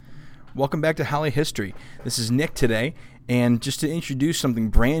Welcome back to Holly History. This is Nick today, and just to introduce something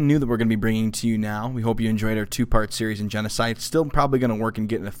brand new that we're going to be bringing to you now. We hope you enjoyed our two-part series in genocide. It's still probably going to work and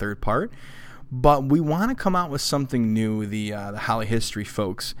get in a third part, but we want to come out with something new, the Holly History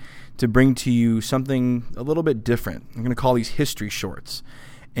folks, to bring to you something a little bit different. I'm going to call these history shorts,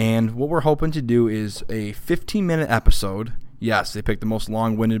 and what we're hoping to do is a 15-minute episode. Yes, they picked the most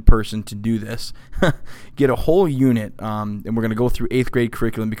long-winded person to do this. Get a whole unit, and we're going to go through 8th grade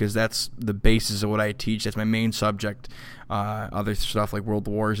curriculum because that's the basis of what I teach. That's my main subject. Other stuff like World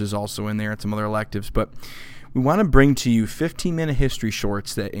Wars is also in there and some other electives. But we want to bring to you 15-minute history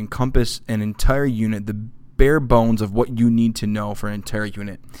shorts that encompass an entire unit, the bare bones of what you need to know for an entire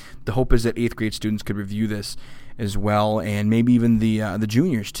unit. The hope is that 8th grade students could review this as well, and maybe even the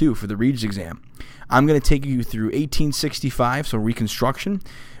juniors too for the Regents exam. I'm going to take you through 1865, so Reconstruction,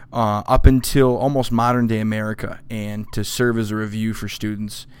 up until almost modern day America, and to serve as a review for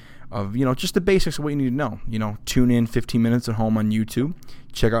students of, just the basics of what you need to know. Tune in 15 minutes at home on YouTube.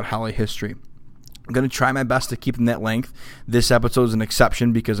 Check out Holly History. I'm going to try my best to keep them that length. This episode is an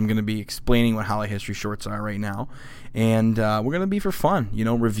exception because I'm going to be explaining what Holly History shorts are right now. And we're going to be for fun,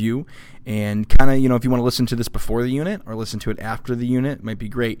 review. And kind of, if you want to listen to this before the unit or listen to it after the unit, it might be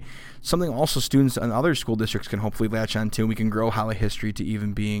great. Something also students in other school districts can hopefully latch on to, and we can grow Holly History to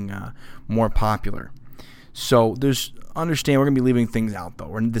even being more popular. So understand we're going to be leaving things out,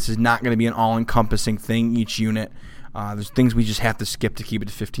 though. This is not going to be an all-encompassing thing, each unit. There's things we just have to skip to keep it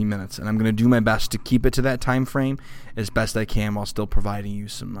to 15 minutes, and I'm going to do my best to keep it to that time frame as best I can while still providing you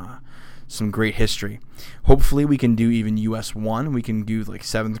some great history. Hopefully we can do even US 1. We can do like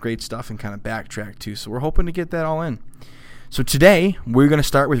 7th grade stuff and kind of backtrack too, so we're hoping to get that all in. So today we're going to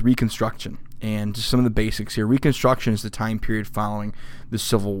start with Reconstruction and just some of the basics here. Reconstruction is the time period following the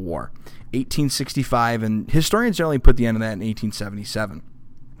Civil War, 1865, and historians generally put the end of that in 1877.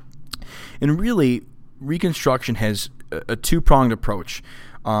 And really, Reconstruction has a two-pronged approach.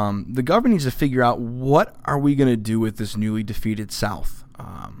 The government needs to figure out, what are we going to do with this newly defeated South?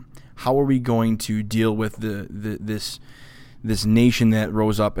 How are we going to deal with this nation that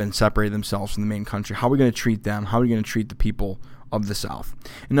rose up and separated themselves from the main country? How are we going to treat them? How are we going to treat the people of the South?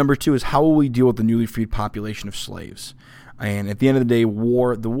 And number two is, how will we deal with the newly freed population of slaves? And at the end of the day,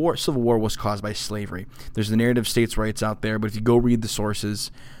 Civil War was caused by slavery. There's the narrative of states' rights out there, but if you go read the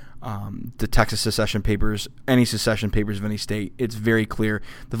sources, the Texas secession papers, any secession papers of any state, it's very clear.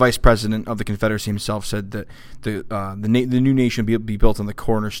 The vice president of the Confederacy himself said that the new nation will be built on the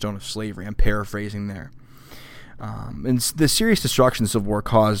cornerstone of slavery. I'm paraphrasing there. And the serious destruction of the Civil War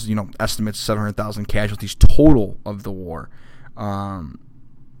caused, estimates 700,000 casualties total of the war.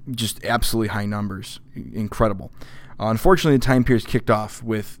 Just absolutely high numbers. Incredible. Unfortunately, the time period kicked off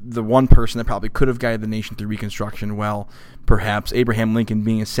with the one person that probably could have guided the nation through Reconstruction well, perhaps Abraham Lincoln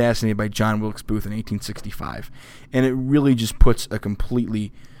being assassinated by John Wilkes Booth in 1865. And it really just puts a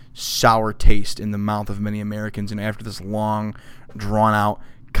completely sour taste in the mouth of many Americans. And after this long, drawn-out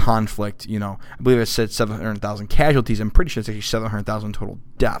conflict, I believe I said 700,000 casualties. I'm pretty sure it's actually 700,000 total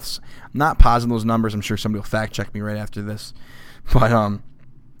deaths. I'm not positive those numbers. I'm sure somebody will fact-check me right after this. But,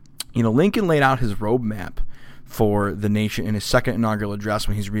 Lincoln laid out his roadmap for the nation in his second inaugural address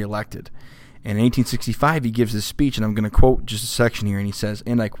when he's reelected. And in 1865, he gives this speech, and I'm going to quote just a section here, and he says,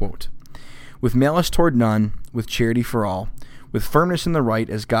 and I quote, "With malice toward none, with charity for all, with firmness in the right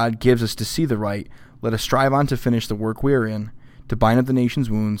as God gives us to see the right, let us strive on to finish the work we are in, to bind up the nation's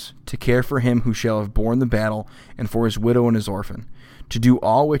wounds, to care for him who shall have borne the battle, and for his widow and his orphan, to do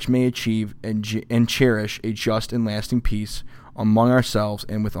all which may achieve and cherish a just and lasting peace among ourselves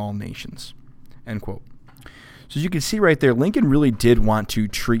and with all nations." End quote. So as you can see right there, Lincoln really did want to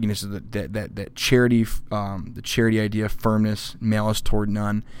treat that charity, the charity idea, firmness, malice toward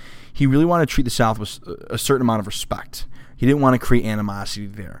none. He really wanted to treat the South with a certain amount of respect. He didn't want to create animosity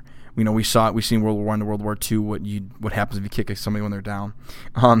there. We saw it. We seen World War I to World War II. What happens if you kick somebody when they're down?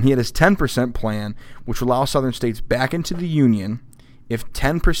 He had his 10% plan, which would allow Southern states back into the Union. If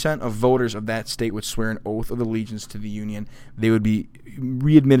 10% of voters of that state would swear an oath of allegiance to the Union, they would be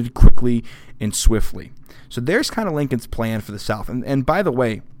readmitted quickly and swiftly. So there's kind of Lincoln's plan for the South. And by the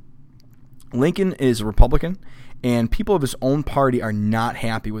way, Lincoln is a Republican, and people of his own party are not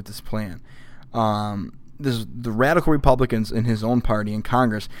happy with this plan. The radical Republicans in his own party in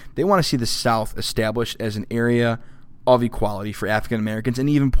Congress, they want to see the South established as an area of equality for African Americans and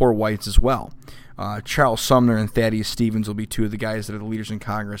even poor whites as well. Charles Sumner and Thaddeus Stevens will be two of the guys that are the leaders in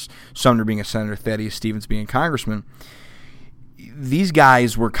Congress. Sumner being a senator, Thaddeus Stevens being a congressman. These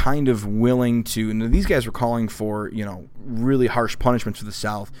guys were kind of willing to, and these guys were calling for, really harsh punishments for the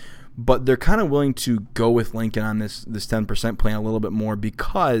South, but they're kind of willing to go with Lincoln on this 10% plan a little bit more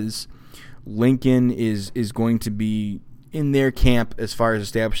because Lincoln is going to be in their camp as far as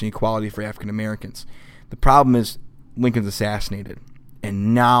establishing equality for African Americans. The problem is Lincoln's assassinated,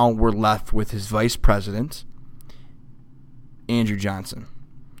 and now we're left with his vice president, Andrew Johnson.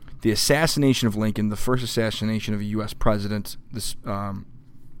 The assassination of Lincoln, the first assassination of a U.S. president, it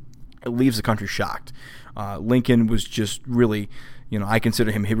leaves the country shocked. Lincoln was just really, I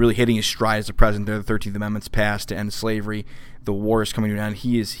consider him really hitting his stride as a president there. The 13th Amendment's passed to end slavery. The war is coming to an end.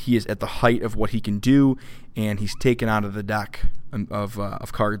 He is at the height of what he can do, and he's taken out of the deck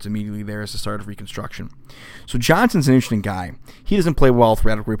of cards immediately there as the start of Reconstruction. So Johnson's an interesting guy. He doesn't play well with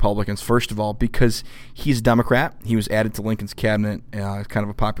radical Republicans, first of all, because he's a Democrat. He was added to Lincoln's cabinet as kind of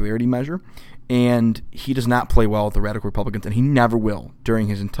a popularity measure, and he does not play well with the radical Republicans, and he never will during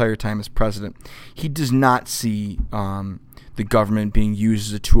his entire time as president. He does not see the government being used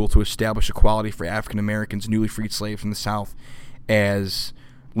as a tool to establish equality for African Americans, newly freed slaves in the South, as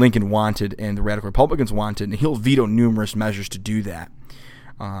Lincoln wanted and the radical Republicans wanted, and he'll veto numerous measures to do that.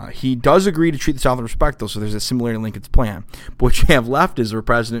 He does agree to treat the South with respect, though, so there's a similarity in Lincoln's plan. But what you have left is a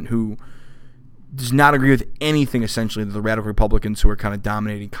president who does not agree with anything, essentially, that the radical Republicans who are kind of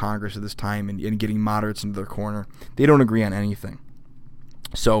dominating Congress at this time and getting moderates into their corner. They don't agree on anything.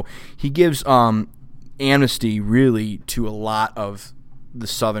 So he gives amnesty, really, to a lot of the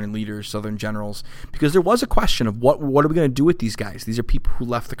Southern leaders, Southern generals, because there was a question of what are we going to do with these guys? These are people who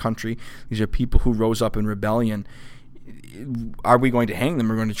left the country. These are people who rose up in rebellion. Are we going to hang them?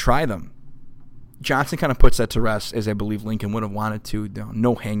 Are we going to try them? Johnson kind of puts that to rest, as I believe Lincoln would have wanted to.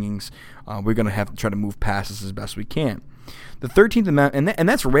 No hangings. We're going to have to try to move past this as best we can. The 13th Amendment, and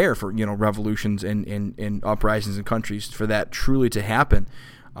that's rare for revolutions and uprisings in countries, for that truly to happen,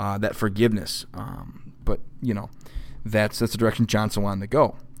 that forgiveness. But that's the direction Johnson wanted to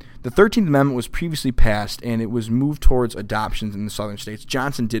go. The 13th Amendment was previously passed, and it was moved towards adoptions in the southern states.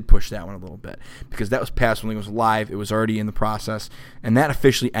 Johnson did push that one a little bit, because that was passed when it was live. It was already in the process, and that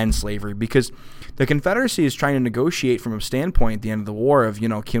officially ends slavery, because the Confederacy is trying to negotiate from a standpoint at the end of the war of,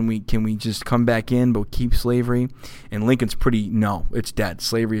 can we just come back in but keep slavery? And Lincoln's no, it's dead.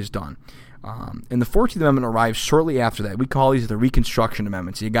 Slavery is done. And the 14th Amendment arrives shortly after that. We call these the Reconstruction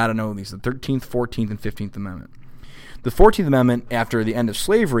Amendments. You got to know these, the 13th, 14th, and 15th Amendment. The 14th Amendment, after the end of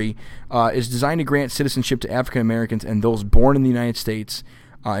slavery, is designed to grant citizenship to African Americans and those born in the United States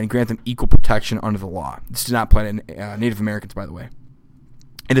and grant them equal protection under the law. This does not apply to Native Americans, by the way.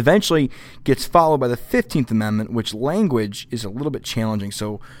 It eventually gets followed by the 15th Amendment, which language is a little bit challenging.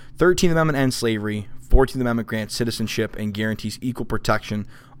 So 13th Amendment ends slavery, 14th Amendment grants citizenship and guarantees equal protection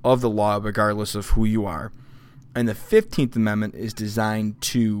of the law regardless of who you are. And the 15th Amendment is designed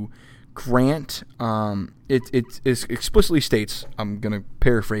to grant, it explicitly states, I'm going to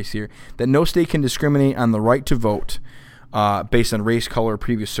paraphrase here, that no state can discriminate on the right to vote based on race, color, or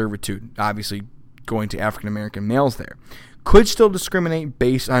previous servitude, obviously going to African-American males there. Could still discriminate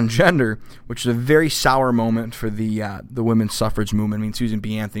based on gender, which is a very sour moment for the women's suffrage movement. I mean, Susan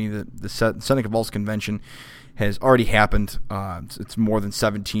B. Anthony, the Seneca Falls Convention has already happened. It's more than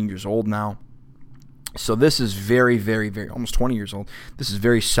 17 years old now. So this is very, very, very, almost 20 years old. This is a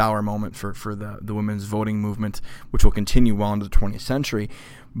very sour moment for the women's voting movement, which will continue well into the 20th century.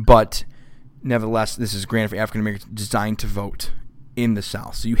 But nevertheless, this is granted for African Americans designed to vote in the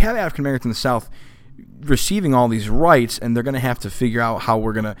South. So you have African Americans in the South receiving all these rights, and they're going to have to figure out how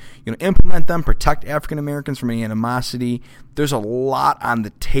we're going to implement them, protect African Americans from any animosity. There's a lot on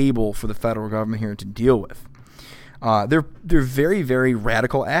the table for the federal government here to deal with. They're very, very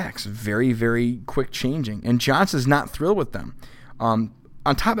radical acts, very, very quick changing, and Johnson's not thrilled with them. On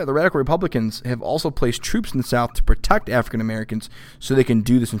top of that, the radical Republicans have also placed troops in the South to protect African Americans so they can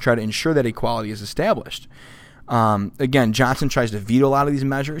do this and try to ensure that equality is established. Again, Johnson tries to veto a lot of these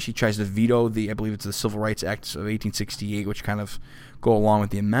measures. He tries to veto I believe it's the Civil Rights Act of 1868, which kind of go along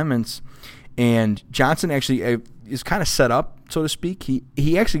with the amendments. And Johnson actually is kind of set up, so to speak.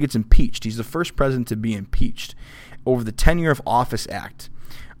 He actually gets impeached. He's the first president to be impeached over the Tenure of Office Act.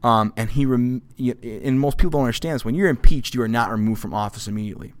 And and most people don't understand this. When you're impeached, you are not removed from office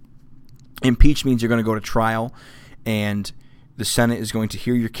immediately. Impeached means you're going to go to trial, and the Senate is going to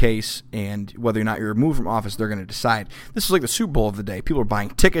hear your case, and whether or not you're removed from office, they're going to decide. This is like the Super Bowl of the day. People were buying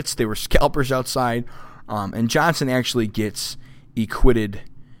tickets. There were scalpers outside. And Johnson actually gets acquitted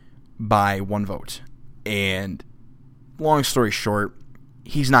by one vote. And long story short,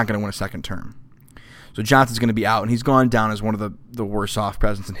 he's not going to win a second term. So Johnson's going to be out, and he's gone down as one of the worst off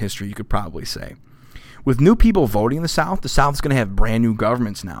presidents in history, you could probably say. With new people voting in the South is going to have brand new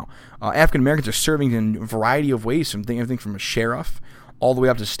governments now. African Americans are serving in a variety of ways, from everything from a sheriff all the way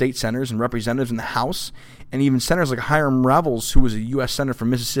up to state senators and representatives in the House, and even senators like Hiram Revels, who was a U.S. senator from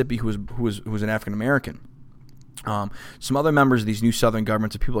Mississippi, who was an African American. Some other members of these new Southern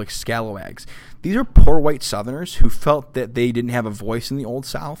governments are people like scalawags. These are poor white Southerners who felt that they didn't have a voice in the Old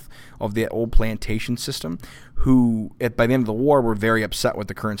South of the old plantation system, who by the end of the war were very upset with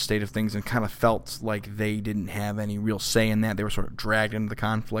the current state of things and kind of felt like they didn't have any real say in that. They were sort of dragged into the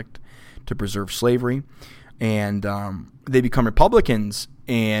conflict to preserve slavery. And they become Republicans,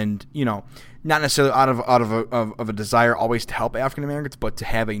 and not necessarily out of a desire always to help African Americans, but to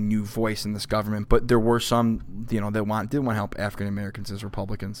have a new voice in this government. But there were some that did want to help African Americans as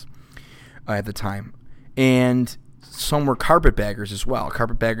Republicans at the time, and some were carpetbaggers as well.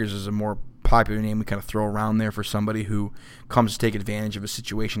 Carpetbaggers is a more popular name we kind of throw around there for somebody who comes to take advantage of a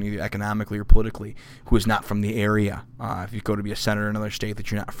situation either economically or politically, who is not from the area. If you go to be a senator in another state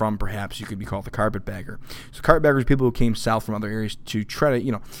that you're not from, perhaps you could be called a carpetbagger. So carpetbaggers are people who came south from other areas to try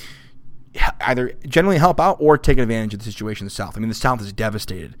to, either generally help out or take advantage of the situation in the South. I mean, the South is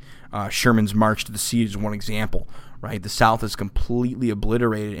devastated. Sherman's March to the Sea is one example, right? The South is completely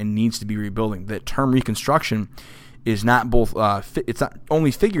obliterated and needs to be rebuilding. The term Reconstruction is not both. It's not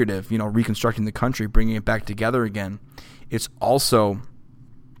only figurative, reconstructing the country, bringing it back together again. It's also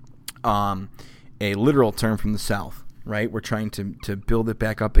a literal term from the South, right? We're trying to build it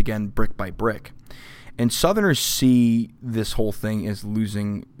back up again, brick by brick. And Southerners see this whole thing as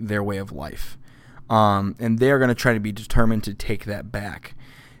losing their way of life, and they're going to try to be determined to take that back.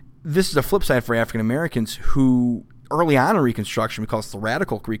 This is a flip side for African Americans who, early on in Reconstruction, we call this the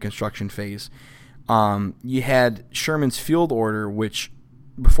radical Reconstruction phase. You had Sherman's field order, which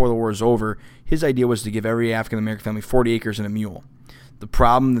before the war was over, his idea was to give every African American family 40 acres and a mule. The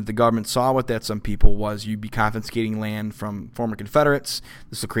problem that the government saw with that, some people, was you'd be confiscating land from former Confederates.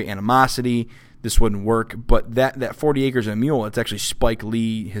 This will create animosity. This wouldn't work. But that 40 acres and a mule, it's actually Spike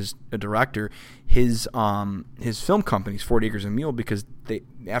Lee, his director, his film company's 40 acres and a mule, because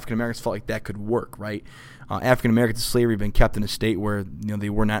African Americans felt like that could work, right? African Americans in slavery have been kept in a state where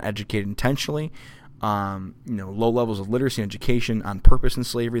they were not educated intentionally. Low levels of literacy and education on purpose in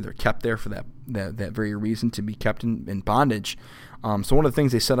slavery. They're kept there for that very reason, to be kept in bondage. So one of the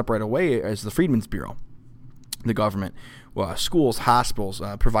things they set up right away is the Freedmen's Bureau, the government, schools, hospitals,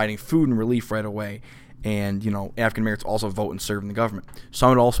 providing food and relief right away. And, African Americans also vote and serve in the government. Some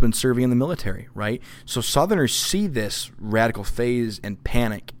had also been serving in the military, right? So Southerners see this radical phase and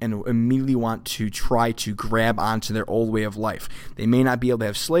panic and immediately want to try to grab onto their old way of life. They may not be able to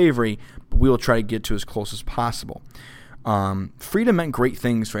have slavery, but we will try to get to as close as possible. Freedom meant great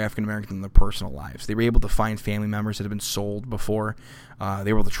things for African Americans in their personal lives. They were able to find family members that had been sold before.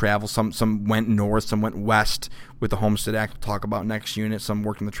 They were able to travel. Some went north, some went west with the Homestead Act we'll talk about next unit. Some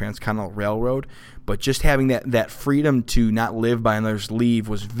worked on the Transcontinental Railroad. But just having that freedom to not live by another's leave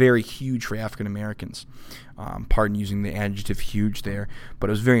was very huge for African Americans. Pardon using the adjective huge there,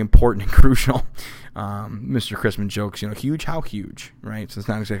 but it was very important and crucial. Mr. Chrisman jokes, huge, how huge, right? So it's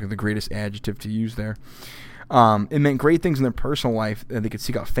not exactly the greatest adjective to use there. It meant great things in their personal life. They could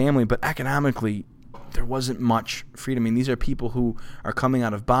seek out family, but economically, there wasn't much freedom. I mean, these are people who are coming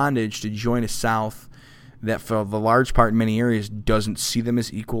out of bondage to join a South that, for the large part in many areas, doesn't see them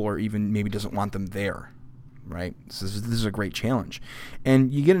as equal, or even maybe doesn't want them there, right? So this is a great challenge.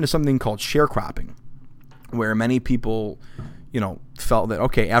 And you get into something called sharecropping, where many people, felt that,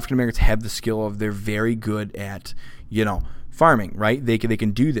 okay, African Americans have the skill of, they're very good at, farming, right? They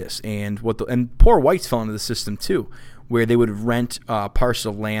can do this, and poor whites fell into the system too, where they would rent a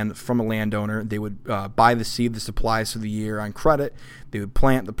parcel of land from a landowner. They would buy the seed, the supplies for the year on credit. They would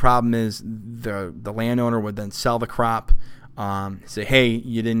plant. The problem is the landowner would then sell the crop, say, hey,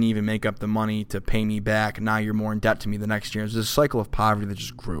 you didn't even make up the money to pay me back. Now you're more in debt to me the next year. There's a cycle of poverty that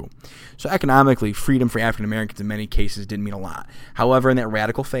just grew. So economically, freedom for African Americans in many cases didn't mean a lot. However, in that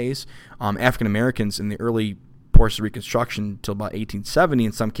radical phase, African Americans in the early portion of Reconstruction until about 1870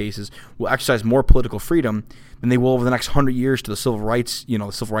 in some cases will exercise more political freedom than they will over the next 100 years to the Civil Rights,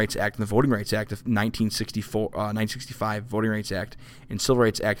 the Civil Rights Act and the Voting Rights Act of 1965 Voting Rights Act and Civil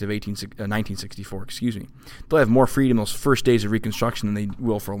Rights Act of 1964, They'll have more freedom those first days of Reconstruction than they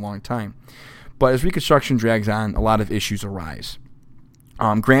will for a long time. But as Reconstruction drags on, a lot of issues arise.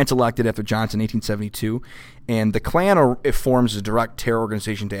 Grant's elected after Johnson in 1872, and the Klan forms a direct terror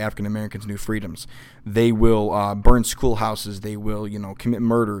organization to African Americans' new freedoms. They will burn schoolhouses. They will, commit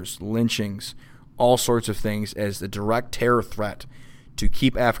murders, lynchings, all sorts of things as a direct terror threat to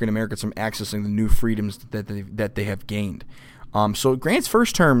keep African Americans from accessing the new freedoms that they have gained. So Grant's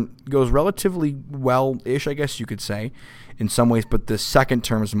first term goes relatively well-ish, I guess you could say, in some ways, but the second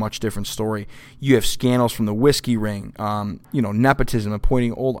term is a much different story. You have scandals from the whiskey ring, nepotism,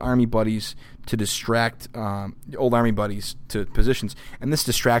 appointing old Army buddies to distract old Army buddies to positions, and this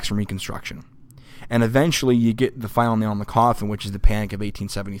distracts from Reconstruction. And eventually you get the final nail in the coffin, which is the Panic of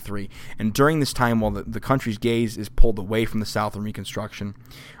 1873. And during this time, while the country's gaze is pulled away from the South and Reconstruction,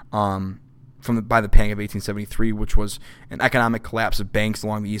 by the Panic of 1873, which was an economic collapse of banks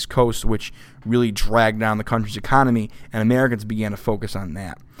along the East Coast, which really dragged down the country's economy, and Americans began to focus on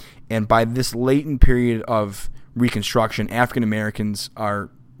that. And by this latent period of Reconstruction, African Americans are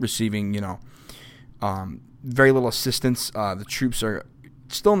receiving, very little assistance. The troops are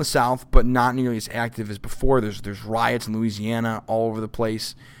still in the South, but not nearly as active as before. There's riots in Louisiana all over the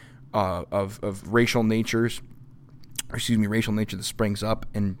place of racial nature that springs up,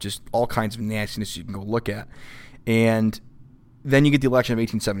 and just all kinds of nastiness you can go look at. And then you get the election of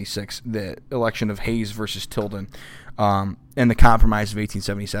 1876, the election of Hayes versus Tilden, and the Compromise of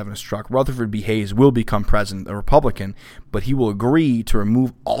 1877 is struck. Rutherford B. Hayes will become president, a Republican, but he will agree to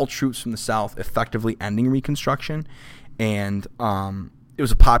remove all troops from the South, effectively ending Reconstruction. And it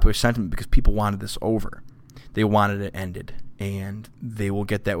was a popular sentiment because people wanted this over. They wanted it ended. And they will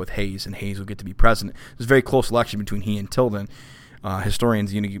get that with Hayes, and Hayes will get to be president. It was a very close election between he and Tilden.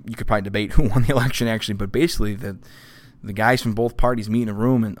 Historians, you could probably debate who won the election actually, but basically the guys from both parties meet in a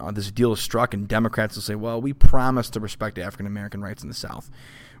room, and this deal is struck, and Democrats will say, well, we promise to respect African American rights in the South,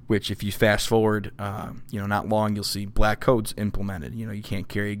 which if you fast forward, not long, you'll see black codes implemented. You can't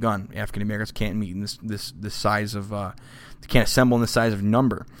carry a gun. African Americans can't meet in this size of, they can't assemble in this size of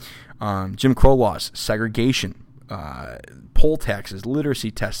number. Jim Crow laws, segregation, poll taxes,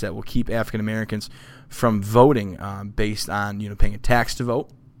 literacy tests that will keep African Americans from voting based on paying a tax to vote,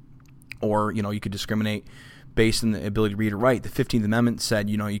 or you could discriminate based on the ability to read or write. The 15th Amendment said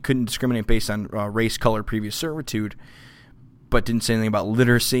you couldn't discriminate based on race, color, previous servitude, but didn't say anything about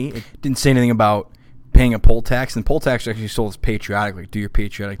literacy. It didn't say anything about paying a poll tax, and poll tax actually sold as patriotic, like do your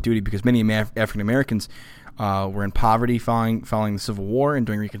patriotic duty, because many African Americans were in poverty following the Civil War and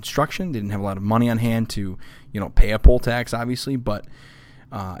during Reconstruction. They didn't have a lot of money on hand to pay a poll tax, obviously, but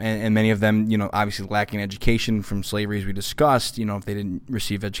and many of them obviously lacking education from slavery, as we discussed. If they didn't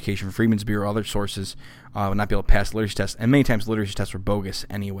receive education from Freedmen's Bureau or other sources, would not be able to pass the literacy test. And many times literacy tests were bogus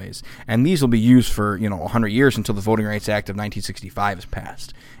anyways. And these will be used for 100 years until the Voting Rights Act of 1965 is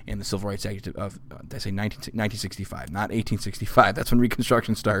passed, and the Civil Rights Act of 1965, not 1865. That's when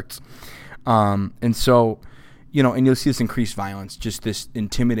Reconstruction starts. And so, and you'll see this increased violence, just this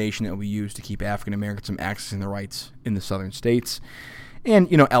intimidation that will be used to keep African Americans from accessing their rights in the southern states.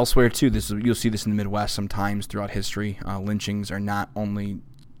 And, elsewhere too, you'll see this in the Midwest sometimes throughout history. Lynchings are not only,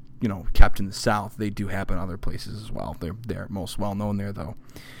 kept in the South, they do happen other places as well. They're most well known there, though.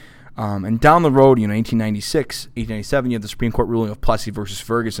 And down the road, 1897, you have the Supreme Court ruling of Plessy versus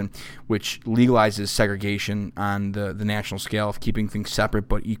Ferguson, which legalizes segregation on the national scale of keeping things separate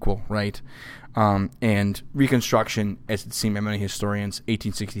but equal, right? And Reconstruction, as it's seen by many historians,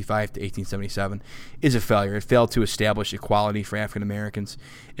 1865 to 1877, is a failure. It failed to establish equality for African Americans.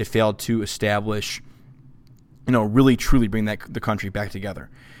 It failed to establish, really truly bring the country back together.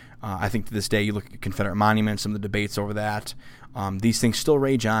 I think to this day, you look at Confederate monuments, some of the debates over that. These things still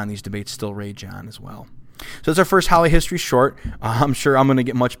rage on. These debates still rage on as well. So that's our first Holly History short. I'm sure I'm going to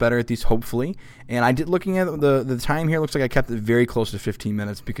get much better at these, hopefully. And I did, looking at the time here, looks like I kept it very close to 15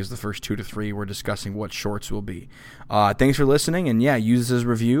 minutes because the first 2 to 3 were discussing what shorts will be. Thanks for listening, and use this as a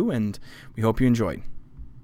review, and we hope you enjoyed.